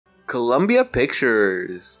Columbia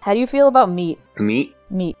Pictures. How do you feel about meat? Meat?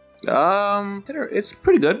 Meat. It's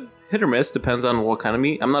pretty good. Hit or miss, depends on what kind of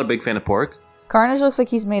meat. I'm not a big fan of pork. Carnage looks like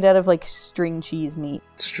he's made out of, like, string cheese meat.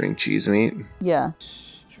 String cheese meat? Yeah.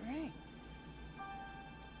 String.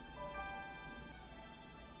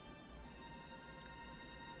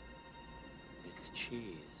 It's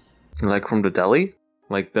cheese. Like from the deli?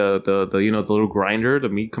 Like the you know, the little grinder, the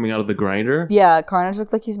meat coming out of the grinder? Yeah, Carnage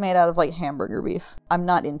looks like he's made out of, like, hamburger beef. I'm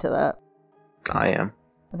not into that. I am.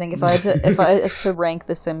 I think if I had to rank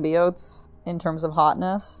the symbiotes in terms of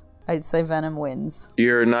hotness, I'd say Venomm wins.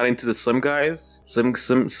 You're not into the Slim guys?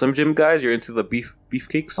 Slim Jim guys? You're into the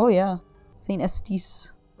beefcakes? Oh yeah. Saint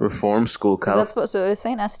Estes. Reform school cow. So is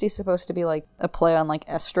Saint Estes supposed to be like a play on like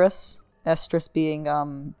estrus? Estrus being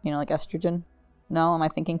you know, like estrogen? No, am I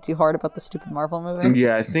thinking too hard about the stupid Marvel movie?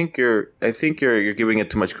 Yeah, I think you're giving it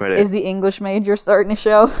too much credit. Is the English major starting to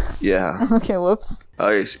show? Yeah. Okay, whoops. Oh,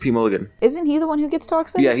 it's P. Mulligan. Isn't he the one who gets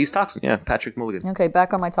toxin? Yeah, he's toxin. Yeah, Patrick Mulligan. Okay,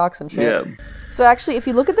 back on my toxin shit. Yeah. So actually, if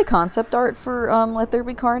you look at the concept art for Let There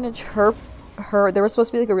Be Carnage, her there was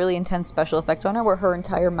supposed to be like a really intense special effect on her where her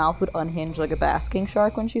entire mouth would unhinge like a basking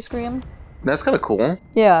shark when she screamed. That's kind of cool.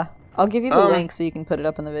 Yeah, I'll give you the link so you can put it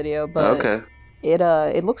up in the video. But okay.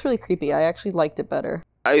 It looks really creepy. I actually liked it better.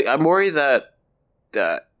 I'm worried that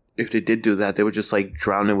if they did do that, they would just like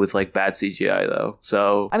drown it with like bad CGI though.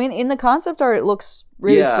 So I mean, in the concept art, it looks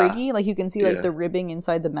really freaky. Like you can see like the ribbing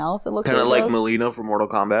inside the mouth. It looks kind of really like gross. Melina from Mortal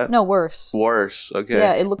Kombat. No, worse. Worse. Okay.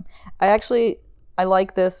 Yeah, it look. I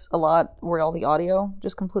like this a lot, where all the audio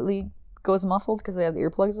just completely goes muffled because they have the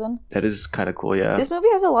earplugs in. That is kind of cool. Yeah. This movie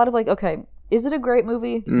has a lot of like. Okay, is it a great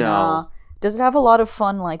movie? No. Nah. Does it have a lot of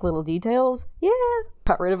fun like little details? Yeah.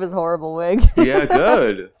 Got rid of his horrible wig. Yeah,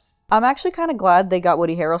 good. I'm actually kind of glad they got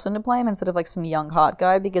Woody Harrelson to play him instead of like some young hot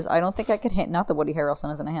guy, because I don't think I could hit. Not that Woody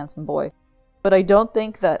Harrelson isn't a handsome boy, but I don't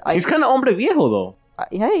think that He's kind of hombre viejo though.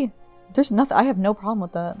 Hey, there's nothing. I have no problem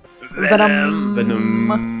with that. Venomm.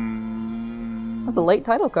 That's a late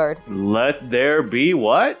title card. Let there be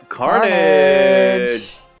what?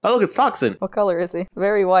 Carnage. Oh look, it's Toxin. What color is he?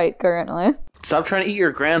 Very white currently. Stop trying to eat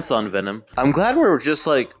your grandson, Venomm. I'm glad we're just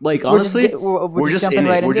like honestly, we're just in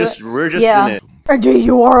it. We're just in it. Eddie,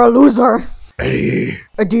 you are a loser. Eddie,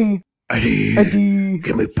 Eddie,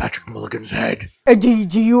 give me Patrick Mulligan's head. Eddie,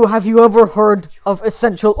 have you ever heard of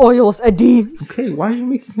essential oils, Eddie? Okay, why are you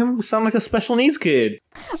making him sound like a special needs kid?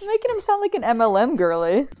 I'm making him sound like an MLM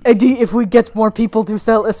girly. Eddie, if we get more people to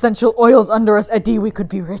sell essential oils under us, Eddie, we could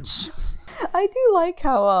be rich. I do like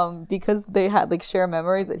how, because they had, like, share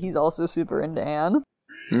memories, that he's also super into Anne.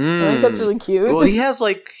 I think that's really cute. Well, he has,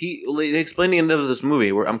 like, they explain the end of this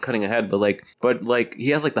movie, where I'm cutting ahead, but he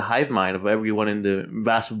has, like, the hive mind of everyone in the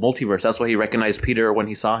vast multiverse. That's why he recognized Peter when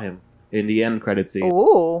he saw him in the end credit scene.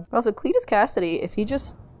 Ooh. Also, Cletus Cassidy, if he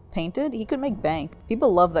just painted, he could make bank.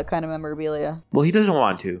 People love that kind of memorabilia. Well, he doesn't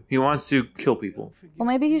want to. He wants to kill people. Well,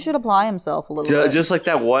 maybe he should apply himself a little bit. Just like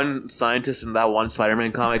that one scientist in that one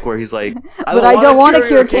Spider-Man comic where he's like, I don't want to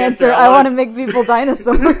cure cancer. I want to make people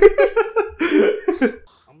dinosaurs.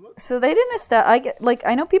 So they didn't establish.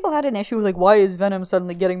 I know people had an issue with, like, why is Venomm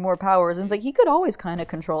suddenly getting more powers? And it's like, he could always kind of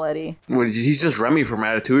control Eddie. Well, he's just Remy from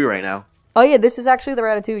Ratatouille right now. Oh yeah, this is actually the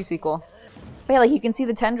Ratatouille sequel. But yeah, like, you can see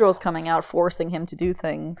the tendrils coming out, forcing him to do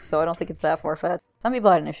things, so I don't think it's that far-fetched. Some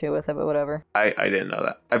people had an issue with it, but whatever. I didn't know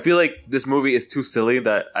that. I feel like this movie is too silly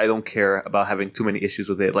that I don't care about having too many issues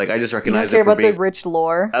with it. Like, I just recognize it. You don't care about the rich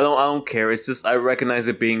lore? I don't care. It's just, I recognize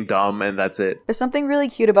it being dumb, and that's it. There's something really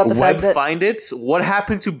cute about the fact that... Find it? What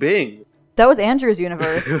happened to Bing? That was Andrew's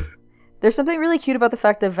universe. There's something really cute about the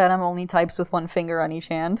fact that Venomm only types with one finger on each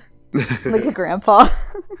hand. Like a grandpa.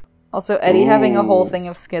 Also, Eddie having a whole thing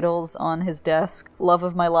of Skittles on his desk. Love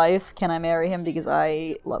of my life. Can I marry him because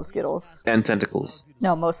I love Skittles? And tentacles.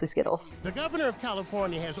 No, mostly Skittles. The governor of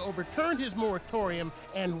California has overturned his moratorium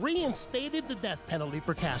and reinstated the death penalty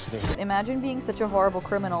for Cassidy. Imagine being such a horrible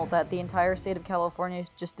criminal that the entire state of California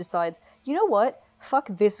just decides, you know what? Fuck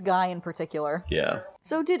this guy in particular. Yeah.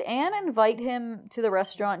 So did Anne invite him to the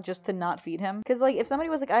restaurant just to not feed him? Because, like, if somebody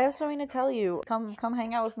was like, I have something to tell you, come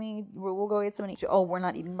hang out with me, we'll go get something to eat. Oh, we're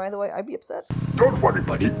not eating, by the way? I'd be upset. Don't worry,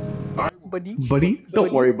 buddy. Buddy?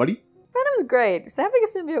 Don't worry, buddy. Venom's great. So having a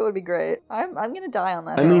symbiote would be great. I'm gonna die on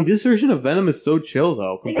that. I mean, this version of Venomm is so chill,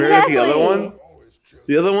 though, compared to the other ones.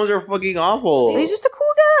 The other ones are fucking awful. He's just a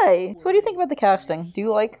cool guy. So what do you think about the casting? Do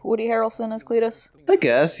you like Woody Harrelson as Cletus? I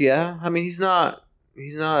guess, yeah. I mean, he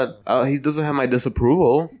doesn't have my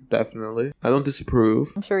disapproval, definitely. I don't disapprove.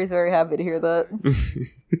 I'm sure he's very happy to hear that.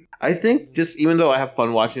 I think just, even though I have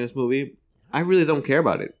fun watching this movie, I really don't care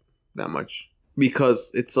about it that much.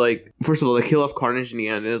 Because it's like, first of all, they kill off Carnage in the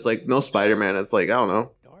end, and it's like, no Spider-Man. It's like, I don't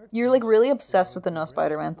know. You're like really obsessed with the no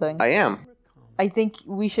Spider-Man thing. I am. I think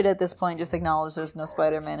we should at this point just acknowledge there's no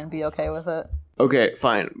Spider-Man and be okay with it. Okay,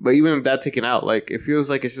 fine. But even with that taken out, like, it feels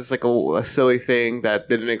like it's just like a silly thing that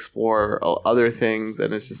didn't explore other things,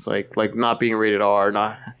 and it's just like not being rated R,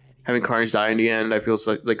 not having Carnage die in the end. I feel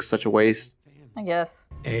like such a waste. I guess.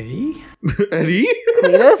 Eddie? Eddie?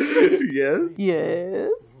 Cletus? Yes?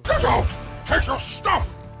 Yes. Get out! Take your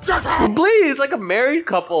stuff! Get out! Please, like a married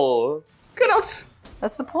couple. Get out!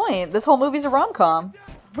 That's the point. This whole movie's a rom-com.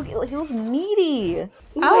 Look, like, he looks meaty. I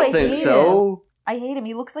don't think so. I hate him.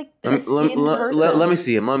 He looks like a skinned person. Let me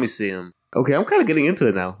see him. Let me see him. Okay, I'm kind of getting into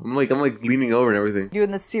it now. I'm like leaning over and everything. Doing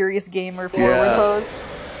the serious gamer forward pose.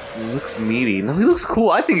 He looks meaty. No, he looks cool.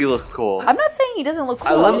 I think he looks cool. I'm not saying he doesn't look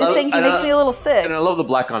cool. I'm just saying he makes me a little sick. And I love the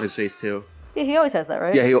black on his face too. Yeah, he always has that,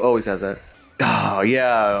 right? Yeah, he always has that. Oh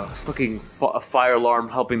yeah, fucking fire alarm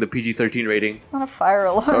helping the PG-13 rating. It's not a fire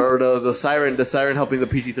alarm. Or the siren helping the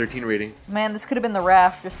PG-13 rating. Man, this could have been the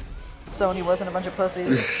Raft if Sony wasn't a bunch of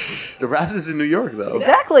pussies. The Raft is in New York though.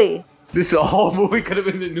 Exactly. This whole movie could have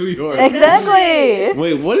been in New York. Exactly.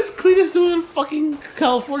 Wait, what is Cletus doing in fucking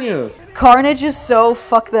California? Carnage is so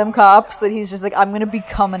fuck them cops that he's just like, I'm gonna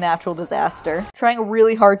become a natural disaster. Trying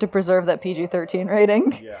really hard to preserve that PG-13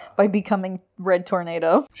 rating by becoming Red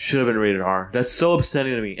Tornado. Should have been rated R. That's so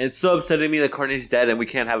upsetting to me. It's so upsetting to me that Carnage is dead and we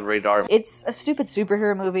can't have rated R. It's a stupid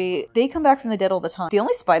superhero movie. They come back from the dead all the time. The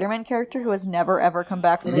only Spider-Man character who has never ever come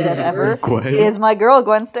back from the dead ever is my girl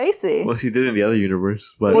Gwen Stacy. Well, she did in the other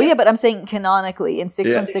universe, but well, yeah, but I'm saying canonically in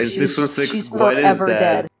 616, she's forever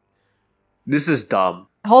dead. This is dumb.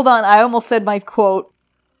 Hold on, I almost said my quote.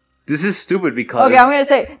 This is stupid because... Okay, I'm gonna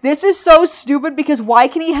say, this is so stupid because why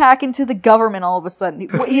can he hack into the government all of a sudden?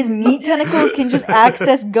 His meat tentacles can just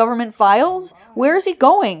access government files? Where is he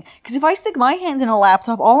going? Because if I stick my hands in a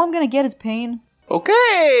laptop, all I'm gonna get is pain.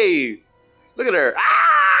 Okay! Look at her.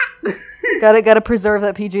 Ah! Gotta preserve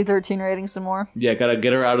that PG-13 rating some more. Yeah, gotta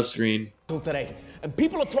get her out of screen. Today, and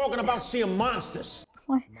people are talking about seeing monsters.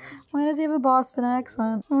 Why does he have a Boston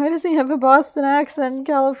accent? Why does he have a Boston accent in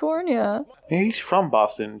California? Hey, he's from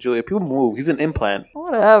Boston, Julia. People move. He's an implant.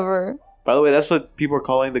 Whatever. By the way, that's what people are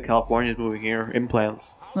calling the Californians moving here.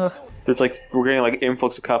 Implants. Ugh. There's like, we're getting like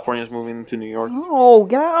influx of Californians moving to New York. Oh,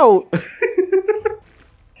 get out!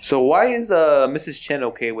 So why is Mrs. Chen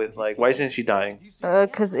okay with, like, why isn't she dying?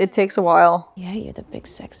 'Cause it takes a while. Yeah, you're the big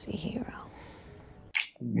sexy hero.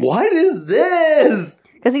 What is this?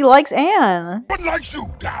 Because he likes Anne. But likes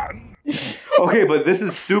you, Dan. Okay, but this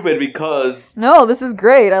is stupid because... No, this is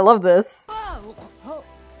great. I love this.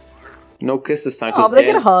 No kiss this time. Oh, but they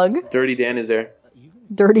get a hug. Dirty Dan is there.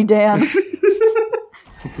 Dirty Dan.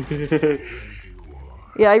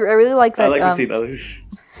 Yeah, I really like that. I like to see others.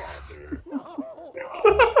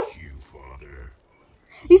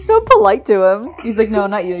 He's so polite to him. He's like, no,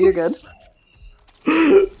 not you. You're good.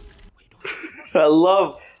 I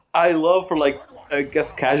love for, like, I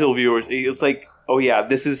guess casual viewers, it's like, oh yeah,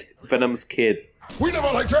 this is Venomm's kid. We never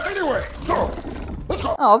liked her anyway, so let's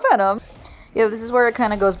go. Oh, Venom. Yeah, this is where it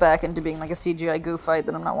kind of goes back into being like a CGI goof fight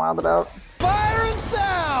that I'm not wild about. Fire and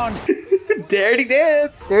sound! Dirty Dan!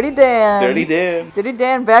 Dirty Dan. Dirty Dan. Dirty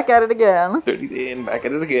Dan back at it again. Dirty Dan back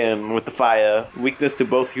at it again with the fire. Weakness to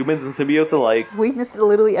both humans and symbiotes alike. Weakness to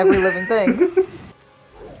literally every living thing.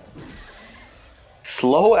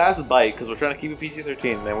 Slow ass bite because we're trying to keep it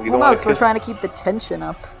PG-13 and we Well, no, because we're trying to keep the tension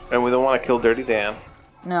up. And we don't want to kill Dirty Dan.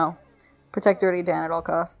 No. Protect Dirty Dan at all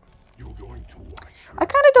costs. I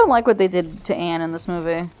kind of don't like what they did to Anne in this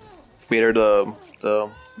movie. Made her the...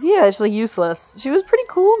 Yeah, she's like useless. She was pretty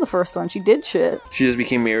cool in the first one. She did shit. She just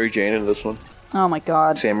became Mary Jane in this one. Oh my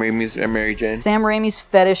god. Sam Raimi's Mary Jane. Sam Raimi's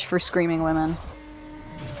fetish for screaming women.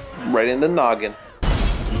 Right in the noggin.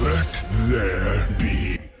 Let there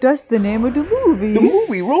be. That's the name of the movie. The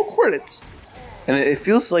movie, roll credits. And it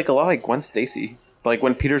feels like a lot like Gwen Stacy. Like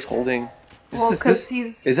when Peter's holding... Well, because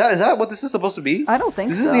he's... Is that what this is supposed to be? I don't think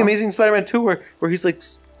so. This is the Amazing Spider-Man 2 where he's like...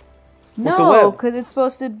 No, because it's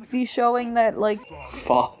supposed to be showing that, like...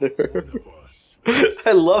 Father.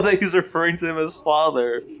 I love that he's referring to him as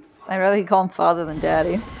father. I'd rather he call him father than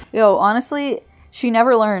daddy. Yo, honestly, she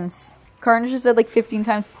never learns. Carnage has said like 15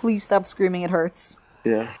 times, please stop screaming, it hurts.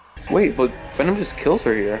 Yeah. Wait, but Venom just kills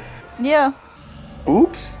her here. Yeah.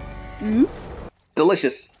 Oops. Oops.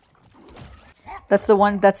 Delicious. That's the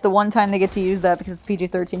one time they get to use that because it's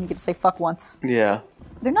PG-13, you get to say fuck once. Yeah.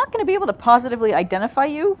 They're not going to be able to positively identify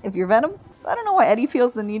you if you're Venom. So I don't know why Eddie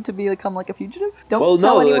feels the need to become like a fugitive. Don't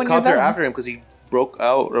tell anyone the you're cops are Venom. after him because he broke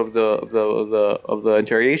out of the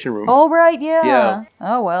interrogation room. Oh right, yeah. Yeah.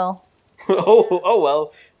 Oh well. oh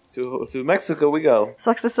well. To Mexico we go.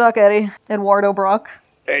 Sucks to suck, Eddie. Eduardo Brock.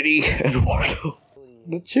 Eddie Eduardo.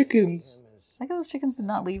 The chickens. I guess those chickens did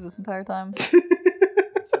not leave this entire time.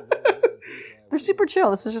 They're super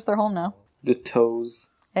chill. This is just their home now. The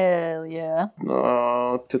toes. Hell yeah.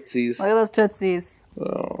 Oh, tootsies. Look at those tootsies.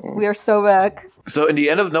 Oh. We are so back. So in the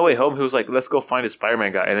end of No Way Home, he was like, let's go find a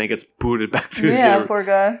Spider-Man guy. And then he gets booted back to Yeah, poor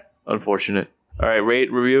guy. Unfortunate. All right,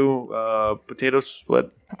 rate, review, potatoes,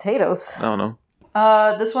 what? Potatoes. I don't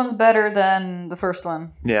know. This one's better than the first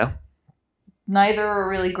one. Yeah. Neither are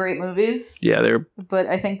really great movies. Yeah, they're... But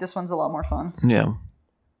I think this one's a lot more fun. Yeah.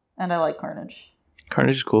 And I like Carnage.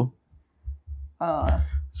 Carnage is cool.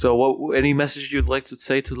 So what? Any message you'd like to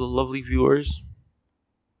say to the lovely viewers?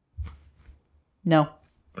 No.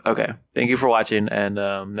 Okay. Thank you for watching. And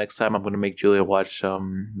next time I'm going to make Julia watch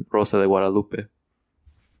Rosa de Guadalupe.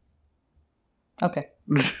 Okay.